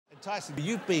Tyson,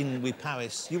 you've been with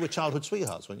Paris. You were childhood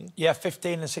sweethearts, weren't you? Yeah,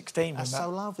 15 and 16. That's so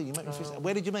lovely. You met me.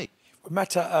 Where did you meet? We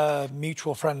met at a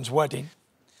mutual friend's wedding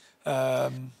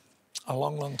a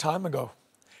long, long time ago.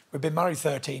 We've been married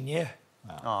 13 years.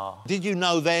 Wow. Did you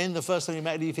know then, the first time you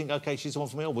met her, did you think, OK, she's the one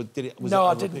for me, or did it... No,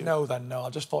 I didn't know then, no.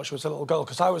 I just thought she was a little girl,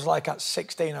 because I was, like, at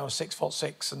 16, I was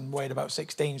 6'6" and weighed about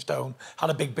 16 stone, had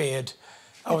a big beard.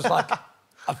 I was, like,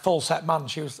 a full-set man.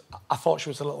 I thought she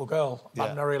was a little girl. Yeah.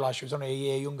 And I realised she was only a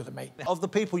year younger than me. Of the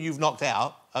people you've knocked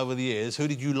out over the years, who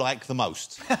did you like the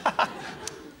most? At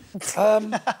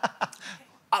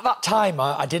that time,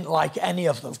 I didn't like any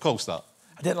of them. Of course not.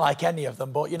 I didn't like any of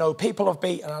them, but, you know, people have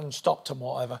beaten and stopped and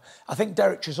whatever. I think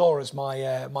Derek Chisora is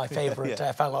my favourite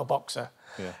fellow boxer.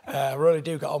 Yeah. I really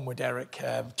do get on with Derek.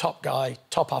 Top guy,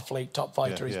 top athlete, top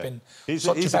fighter. Yeah, yeah. He's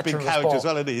been he's a big character as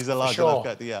well, isn't he? He's a large enough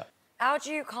character, yeah. How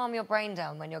do you calm your brain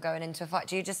down when you're going into a fight?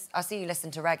 Do you just... I see you listen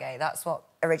to reggae. That's what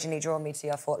originally drew me to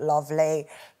you. I thought, lovely.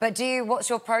 But what's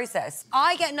your process?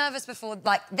 I get nervous before,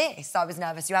 like, this. I was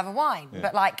nervous you have a wine. Yeah.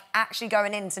 But, like, actually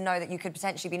going in to know that you could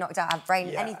potentially be knocked out, have brain,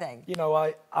 anything. You know,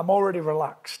 I'm already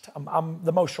relaxed. I'm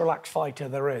the most relaxed fighter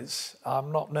there is.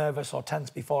 I'm not nervous or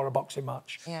tense before a boxing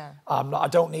match. Yeah. I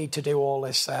don't need to do all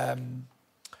this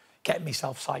getting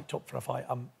myself psyched up for a fight.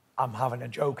 I'm having a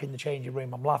joke in the changing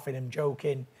room. I'm laughing and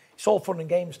joking. It's all fun and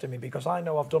games to me because I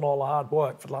know I've done all the hard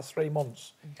work for the last 3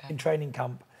 months in training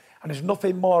camp, and there's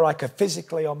nothing more I could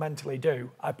physically or mentally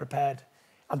do. I prepared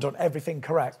and done everything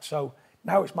correct. So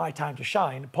now it's my time to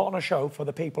shine, put on a show for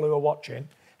the people who are watching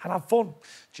and have fun.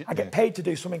 I get paid to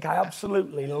do something I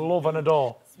absolutely love and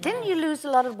adore. Didn't you lose a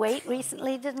lot of weight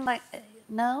recently?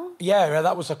 No? Yeah,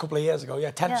 that was a couple of years ago. Yeah,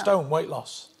 10 stone weight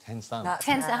loss. 10 stone.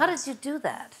 10 stone. How did you do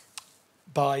that?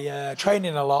 By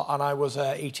training a lot, and I was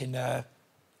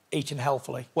eating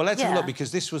healthily. Well, let's have a look,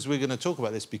 because we're going to talk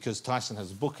about this because Tyson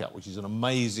has a book out, which is an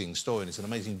amazing story and it's an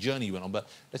amazing journey you went on. But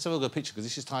let's have a look at a picture, because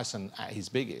this is Tyson at his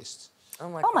biggest. Oh,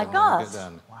 my God.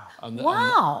 Wow.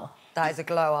 Wow. That is a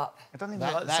glow-up. It doesn't even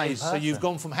look like the same person. So you've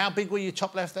gone from... How big were you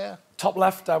top left there? Top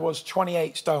left, I was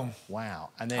 28 stone. Wow.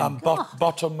 And then...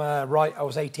 bottom right, I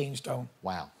was 18 stone.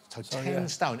 Wow. So 10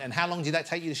 stone. And how long did that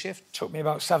take you to shift? Took me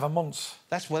about 7 months.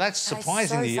 That's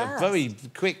surprisingly a very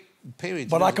quick period.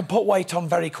 But I can put weight on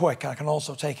very quick. I can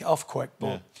also take it off quick.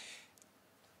 But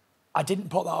I didn't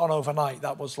put that on overnight.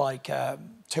 That was like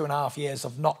 2.5 years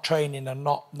of not training and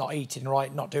not eating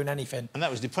right, not doing anything. And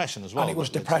that was depression as well. And it was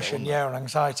depression, and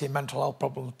anxiety and mental health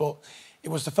problems. But it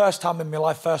was the first time in my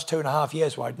life, first 2.5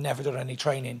 years, where I'd never done any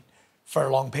training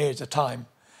for long periods of time.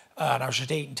 And I was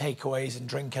just eating takeaways and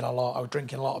drinking a lot. I was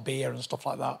drinking a lot of beer and stuff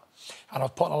like that. And I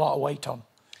was putting a lot of weight on.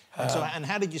 And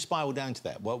how did you spiral down to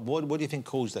that? What do you think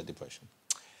caused that depression?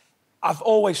 I've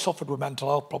always suffered with mental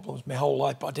health problems my whole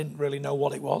life, but I didn't really know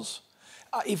what it was.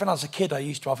 Even as a kid, I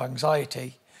used to have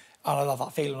anxiety, and I'd have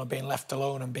that feeling of being left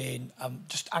alone and being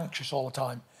just anxious all the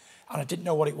time. And I didn't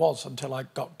know what it was until I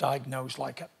got diagnosed,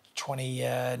 like, at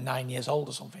 29 years old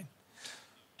or something.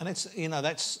 And it's, you know,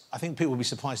 I think people will be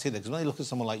surprised to hear that, because when they look at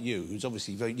someone like you, who's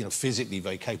obviously very, physically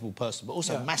very capable person, but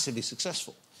also massively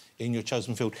successful in your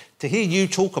chosen field, to hear you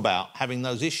talk about having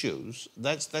those issues,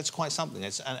 that's quite something.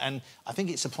 And I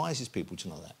think it surprises people to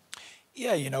know that.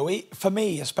 Yeah, you know, for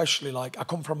me especially, like, I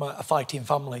come from a fighting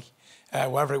family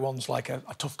where everyone's like a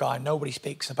tough guy. Nobody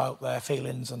speaks about their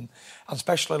feelings, and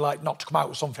especially, like, not to come out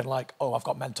with something like, oh, I've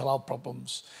got mental health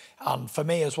problems. And for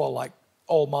me as well, like,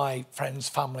 all my friends,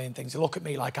 family and things, they look at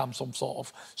me like I'm some sort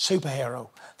of superhero.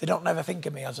 They don't never think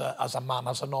of me as a man,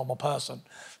 as a normal person.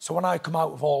 So when I come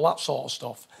out with all that sort of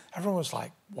stuff, everyone's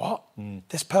like, what?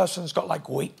 This person's got, like,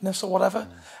 weakness or whatever?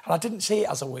 And I didn't see it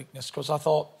as a weakness, because I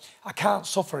thought, I can't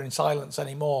suffer in silence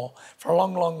anymore. For a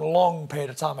long, long, long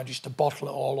period of time, I used to bottle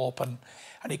it all up, and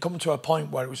it come to a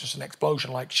point where it was just an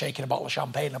explosion, like shaking a bottle of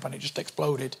champagne up, and it just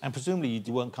exploded. And presumably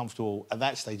you weren't comfortable at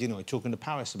that stage, anyway, talking to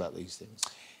Paris about these things.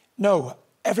 No,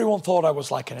 everyone thought I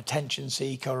was like an attention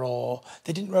seeker, or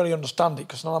they didn't really understand it,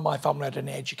 because none of my family had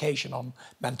any education on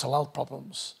mental health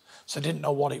problems, so they didn't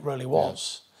know what it really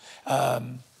was.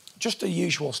 Just the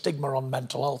usual stigma on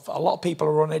mental health. A lot of people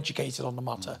are uneducated on the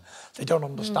matter. They don't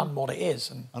understand what it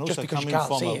is, and just also because you coming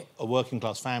can't see from it. a working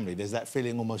class family, there's that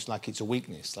feeling almost like it's a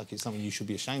weakness, like it's something you should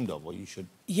be ashamed of, or you should...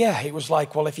 Yeah, it was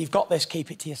like, well, if you've got this,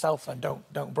 keep it to yourself, then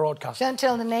don't broadcast. Don't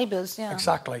tell the neighbours,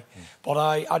 Exactly. But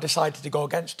I decided to go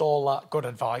against all that good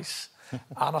advice.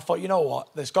 And I thought, you know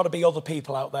what, there's got to be other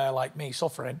people out there like me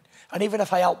suffering, and even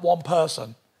if I help one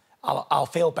person, I'll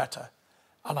feel better.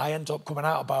 And I ended up coming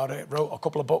out about it, wrote a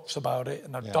couple of books about it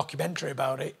and a documentary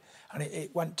about it. And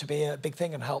it went to be a big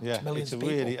thing and helped millions of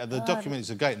people. Really, the documentaries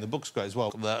are great and the book's great as well.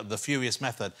 The Furious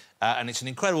Method. And it's an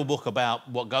incredible book about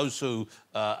what goes through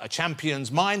a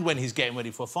champion's mind when he's getting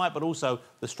ready for a fight, but also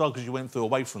the struggles you went through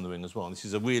away from the ring as well. And this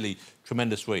is a really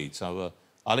tremendous read. So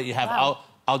I'll let you have it.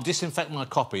 I'll disinfect my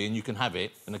copy and you can have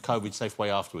it in a COVID-safe way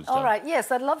afterwards. All right,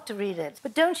 yes, I'd love to read it.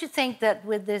 But don't you think that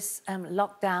with this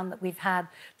lockdown that we've had,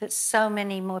 that so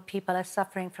many more people are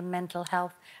suffering from mental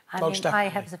health? I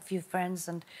have a few friends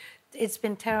and it's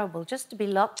been terrible just to be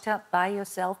locked up by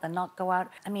yourself and not go out.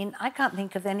 I mean, I can't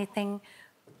think of anything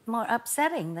more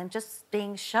upsetting than just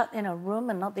being shut in a room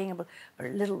and not being able, or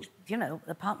a little, you know,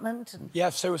 apartment. And... Yeah,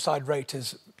 suicide rate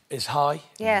is high.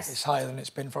 Yes. It's higher than it's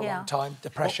been for a long time.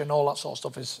 Depression, all that sort of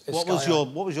stuff is what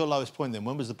was your lowest point then?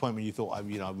 When was the point when you thought, I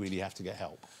really have to get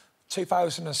help?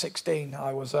 2016,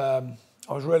 I was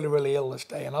really, really ill this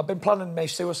day, and I've been planning my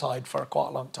suicide for quite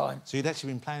a long time. So you'd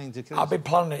actually been planning to kill yourself? I've been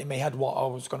planning it in my head what I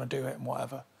was going to do it and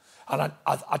whatever. And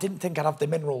I didn't think I'd have the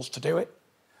minerals to do it.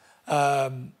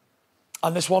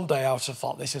 And this one day I just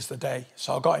thought, this is the day.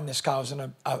 So I got in this car,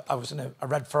 I was in a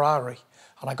red Ferrari,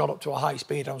 and I got up to a high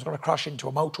speed. I was going to crash into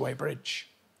a motorway bridge.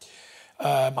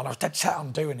 And I was dead set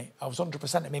on doing it. I was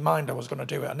 100% in my mind I was going to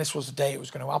do it, and this was the day it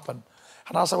was going to happen.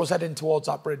 And as I was heading towards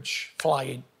that bridge,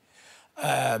 flying,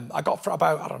 I got for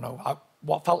about, I don't know,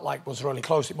 what felt like was really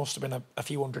close. It must have been a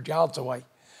few hundred yards away.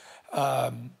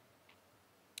 I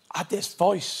had this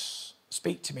voice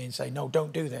speak to me and say, no,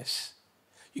 don't do this.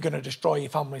 You're going to destroy your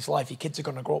family's life. Your kids are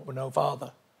going to grow up with no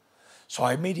father. So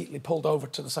I immediately pulled over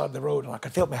to the side of the road and I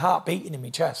could feel my heart beating in my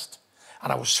chest.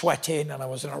 And I was sweating and I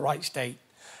was in a right state.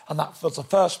 And that was the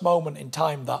first moment in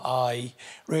time that I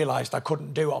realised I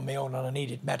couldn't do it on my own and I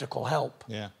needed medical help.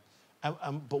 Yeah.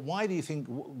 But why do you think...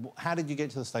 How did you get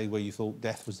to the stage where you thought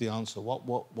death was the answer? What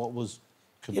was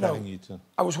compelling you to...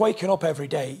 I was waking up every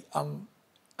day and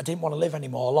I didn't want to live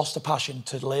anymore. I lost the passion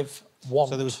to live.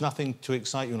 So there was nothing to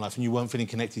excite you in life and you weren't feeling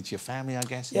connected to your family, I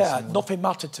guess? Yeah, nothing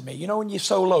mattered to me. You know, when you're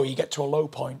so low, you get to a low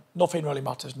point, nothing really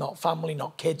matters. Not family,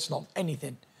 not kids, not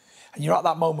anything. And you're at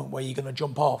that moment where you're going to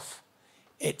jump off.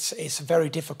 It's very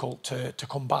difficult to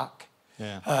come back.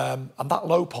 Yeah. And that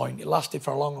low point, it lasted for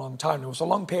a long, long time. It was a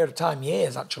long period of time,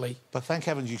 years, actually. But thank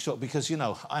heavens you saw, because, you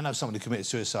know, I know someone who committed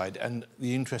suicide, and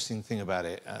the interesting thing about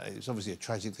it, it's obviously a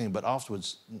tragic thing, but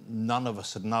afterwards, none of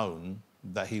us had known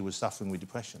that he was suffering with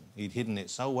depression. He'd hidden it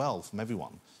so well from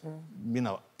everyone. You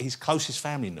know, his closest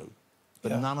family knew,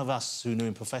 but none of us who knew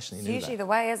him professionally knew that. It's usually the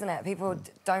way, isn't it? People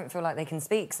don't feel like they can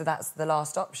speak, so that's the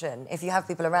last option. If you have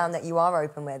people around that you are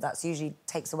open with, that's usually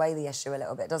takes away the issue a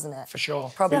little bit, doesn't it? For sure.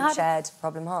 Problem shared,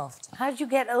 problem halved. How did you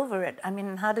get over it? I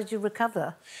mean, how did you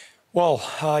recover? Well,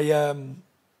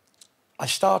 I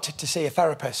started to see a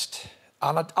therapist.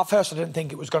 And at first I didn't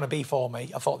think it was going to be for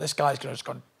me. I thought this guy's just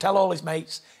going to tell all his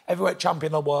mates, heavyweight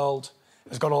champion of the world,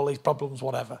 has got all these problems,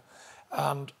 whatever.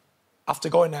 And after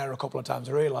going there a couple of times,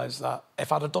 I realised that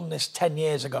if I'd have done this 10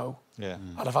 years ago,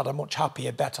 I'd have had a much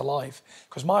happier, better life.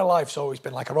 Because my life's always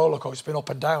been like a roller coaster. It's been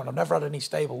up and down. I've never had any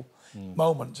stable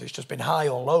moments. It's just been high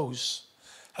or lows.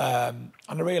 And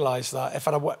I realised that if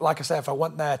I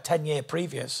went there 10 years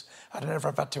previous, I'd never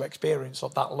have had to experience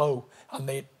that low. And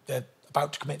they're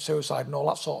about to commit suicide and all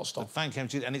that sort of stuff. Thank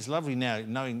you. And it's lovely now,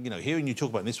 knowing, you know, hearing you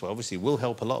talk about it this way, obviously, will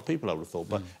help a lot of people, I would have thought,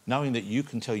 but knowing that you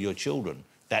can tell your children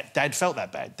that Dad felt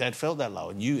that bad, Dad felt that low,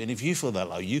 and if you feel that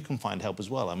low, you can find help as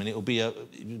well. I mean, it'll be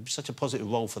such a positive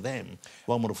role for them,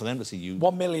 role model for them to see you.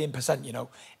 1,000,000%, you know.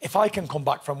 If I can come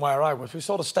back from where I was, we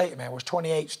sort of stated me, I was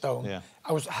 28 stone. Yeah.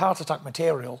 I was heart attack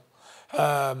material.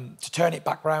 To turn it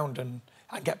back round and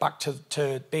get back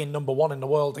to being #1 in the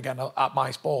world again at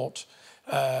my sport,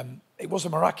 it was a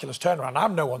miraculous turnaround.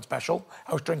 I'm no one special.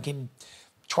 I was drinking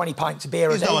 20 pints of beer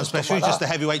a day. He's no one special, he's just the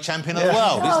heavyweight champion of the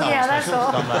world. Oh, yeah, that's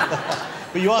all.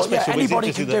 But you are special.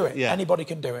 Anybody can do it. Anybody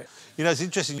can do it. You know, it's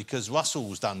interesting because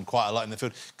Russell's done quite a lot in the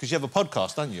field, because you have a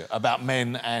podcast, don't you, about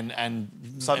men and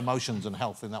emotions and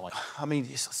health in that way. I mean,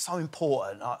 it's so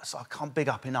important. I can't big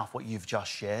up enough what you've just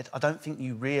shared. I don't think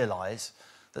you realise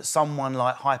that someone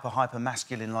like hyper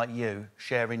masculine like you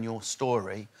sharing your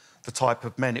story, the type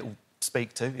of men it will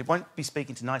speak to. It won't be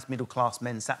speaking to nice middle-class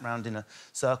men sat round in a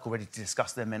circle ready to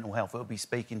discuss their mental health. It'll be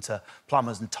speaking to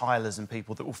plumbers and tilers and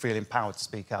people that will feel empowered to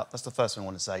speak out. That's the first thing I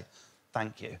want to say.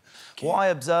 Thank you. What I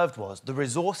observed was the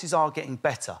resources are getting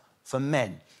better for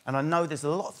men. And I know there's a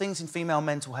lot of things in female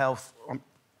mental health,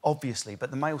 obviously,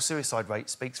 but the male suicide rate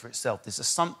speaks for itself. There's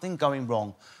something going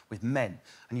wrong with men.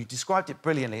 And you described it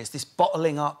brilliantly. It's this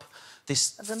bottling up,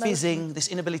 this fizzing, this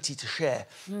inability to share.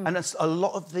 And a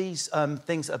lot of these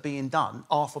things that are being done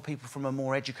are for people from a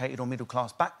more educated or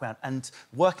middle-class background, and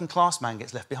working class man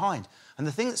gets left behind. And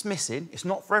the thing that's missing, it's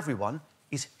not for everyone,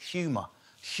 is humour.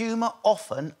 Humour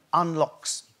often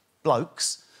unlocks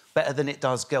blokes better than it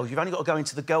does girls. You've only got to go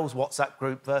into the girls' WhatsApp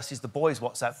group versus the boys'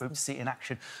 WhatsApp group to see it in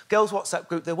action. Girls' WhatsApp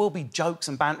group, there will be jokes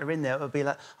and banter in there. It will be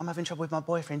like, I'm having trouble with my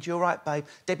boyfriend. You all right, babe?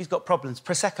 Debbie's got problems.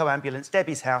 Prosecco ambulance,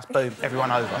 Debbie's house, boom,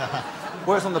 everyone over.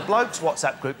 Whereas on the blokes'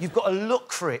 WhatsApp group, you've got to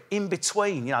look for it in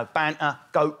between, you know, banter,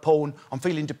 goat porn, I'm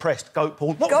feeling depressed, goat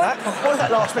porn. What was that? What was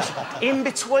that last question? In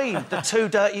between the two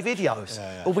dirty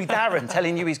videos will be Darren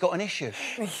telling you he's got an issue.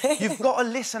 You've got to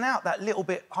listen out that little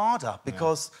bit harder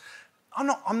because...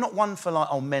 I'm not one for, like,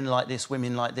 oh, men like this,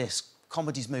 women like this.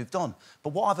 Comedy's moved on.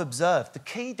 But what I've observed, the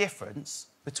key difference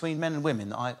between men and women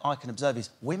that I can observe is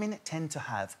women tend to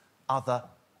have other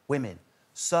women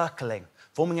circling,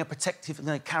 forming a protective... You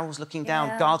know, Carol's looking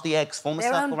down, guard the eggs, form a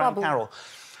circle around Carol.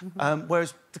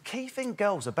 Whereas the key thing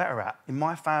girls are better at, in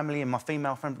my family, in my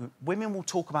female friend group, women will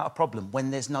talk about a problem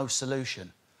when there's no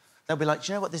solution. They'll be like,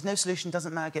 do you know what, there's no solution,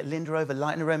 doesn't matter, get Linda over,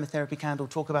 light an aromatherapy candle,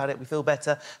 talk about it, we feel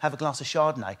better, have a glass of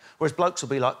Chardonnay. Whereas blokes will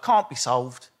be like, can't be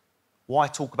solved, why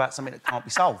talk about something that can't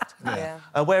be solved?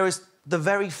 Whereas the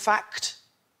very fact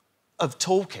of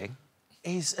talking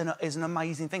is an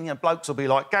amazing thing. You know, blokes will be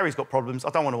like, Gary's got problems, I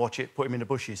don't want to watch it, put him in the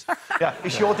bushes.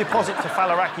 It's your deposit to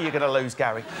Faliraki you're going to lose,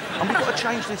 Gary. And we've got to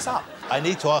change this up. I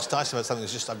need to ask Tyson about something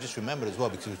I've just remembered as well,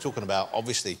 because we're talking about,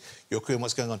 obviously, your career and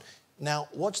what's going on. Now,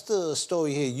 what's the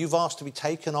story here? You've asked to be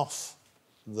taken off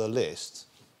the list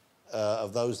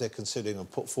of those they're considering and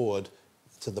put forward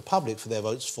to the public for their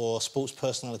votes for Sports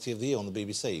Personality of the Year on the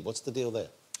BBC. What's the deal there?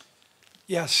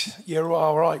 Yes, you're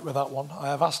all right with that one. I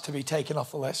have asked to be taken off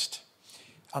the list,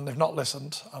 and they've not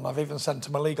listened, and I've even sent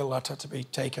them a legal letter to be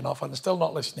taken off, and they're still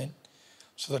not listening.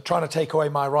 So they're trying to take away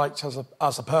my rights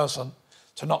as a person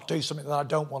to not do something that I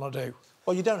don't want to do.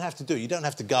 Well, you don't have to do it. You don't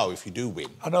have to go if you do win.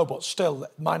 I know, but still,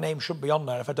 my name shouldn't be on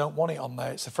there if I don't want it on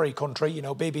there. It's a free country. You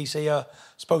know, BBC are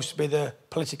supposed to be the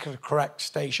politically correct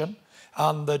station,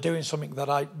 and they're doing something that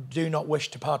I do not wish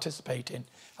to participate in.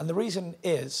 And the reason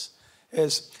is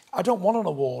I don't want an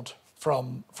award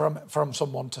from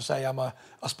someone to say I'm a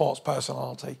sports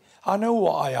personality. I know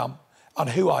what I am and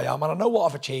who I am, and I know what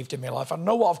I've achieved in my life. I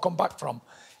know what I've come back from.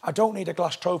 I don't need a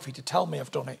glass trophy to tell me I've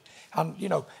done it. And, you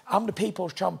know, I'm the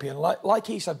people's champion. Like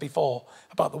he said before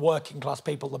about the working class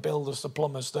people, the builders, the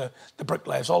plumbers, the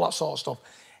bricklayers, all that sort of stuff.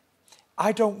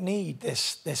 I don't need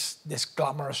this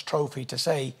glamorous trophy to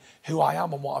say who I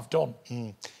am and what I've done.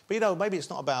 But, you know, maybe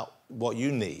it's not about what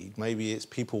you need. Maybe it's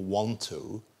people want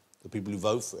to, the people who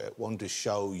vote for it, want to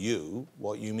show you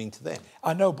what you mean to them.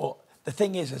 I know, but... The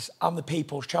thing is I'm the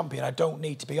people's champion. I don't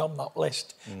need to be on that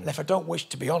list. And if I don't wish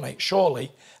to be on it,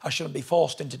 surely I shouldn't be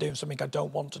forced into doing something I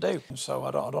don't want to do. So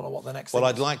I don't know what the next thing is. Well,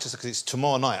 I'd like to say, because it's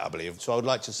tomorrow night, I believe, so I would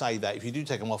like to say that if you do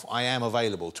take them off, I am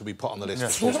available to be put on the list for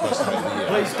Sports Personality of the Year.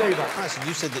 Please do that. Tyson,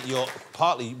 you said that you're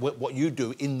partly what you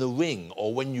do in the ring,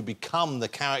 or when you become the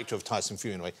character of Tyson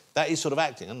Fury in a way, that is sort of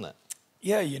acting, isn't it?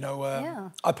 Yeah, you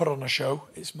know, I put on a show.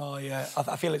 It's my...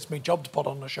 I feel it's my job to put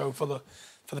on a show for the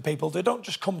people. They don't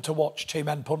just come to watch two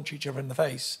men punch each other in the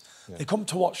face. They come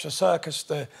to watch the circus,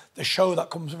 the show that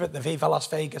comes with it, the Viva Las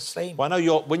Vegas theme. Well, I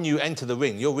know when you enter the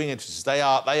ring, your ring entrances, they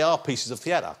are pieces of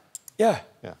theatre. Yeah.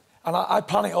 And I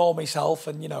plan it all myself,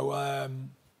 and, you know,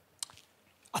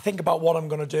 I think about what I'm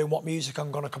going to do and what music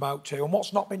I'm going to come out to and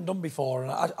what's not been done before,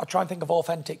 and I try and think of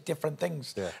authentic, different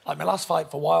things. Like my last fight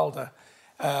for Wilder,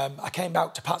 I came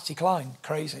out to Patsy Cline,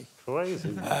 crazy.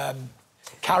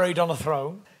 Carried on a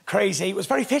throne. Crazy. It was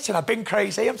very fitting. I've been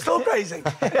crazy. I'm still crazy.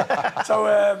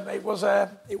 So it was a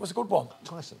good one.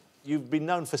 Tyson, you've been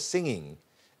known for singing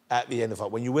at the end of a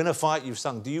fight. When you win a fight, you've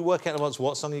sung. Do you work out once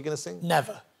what song you're going to sing?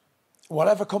 Never.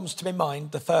 Whatever comes to my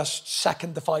mind, the first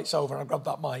second the fight's over and I grab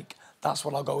that mic, that's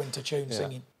when I'll go into tune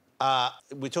singing.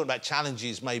 We're talking about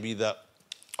challenges maybe that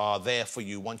are there for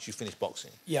you once you finish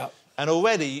boxing. Yeah. And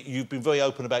already you've been very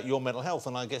open about your mental health,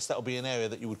 and I guess that'll be an area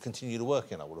that you would continue to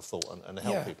work in, I would have thought, and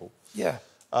help people. Yeah.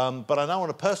 But I know on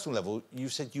a personal level, you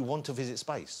said you want to visit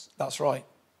space. That's right.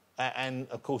 And,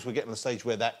 of course, we're getting to the stage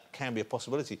where that can be a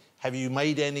possibility. Have you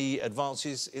made any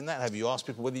advances in that? Have you asked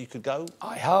people whether you could go?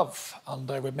 I have, and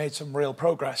we've made some real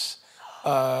progress.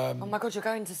 Oh, my God, you're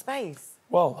going to space?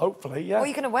 Well, hopefully, yeah. What are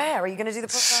you going to wear? Are you going to do the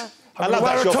proper... I love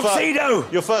wear a tuxedo!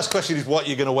 Your first question is what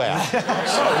you're going to wear.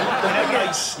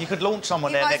 You could launch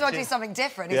someone there You might next as well do something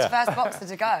different. He's the first boxer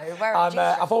to go. Wear a G-string.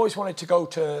 I've always wanted to go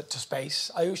to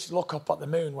space. I used to look up at the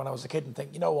moon when I was a kid and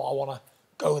think, you know what, I want to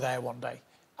go there one day.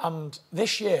 And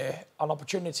this year, an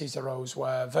opportunities arose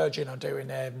where Virgin are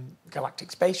doing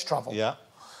galactic space travel. Yeah.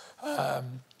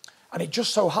 And it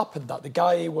just so happened that the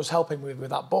guy who was helping me with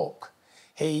that book,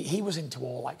 he was into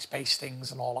all like space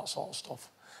things and all that sort of stuff,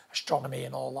 astronomy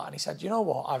and all that. And he said, you know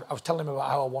what? I was telling him about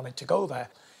how I wanted to go there.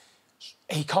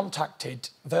 He contacted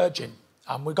Virgin,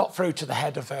 and we got through to the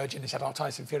head of Virgin. He said, oh,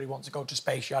 Tyson Fury wants to go to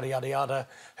space, yada, yada, yada.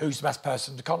 Who's the best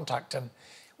person to contact? And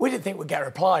we didn't think we'd get a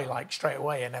reply, like, straight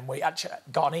away. And then we actually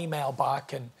got an email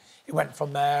back, and it went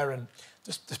from there. And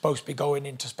they're supposed to be going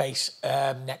into space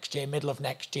next year, middle of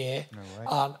next year. No way.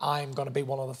 And I'm going to be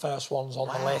one of the first ones on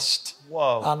the list.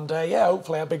 Whoa. And, yeah,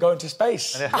 hopefully I'll be going to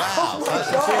space. Wow.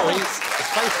 Tyson Fury, a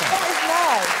spaceman.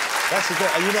 That's a good...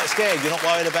 Are you not scared? You're not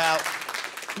worried about...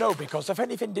 No, because if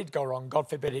anything did go wrong, God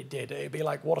forbid it did, it'd be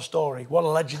like, what a story, what a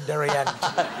legendary end.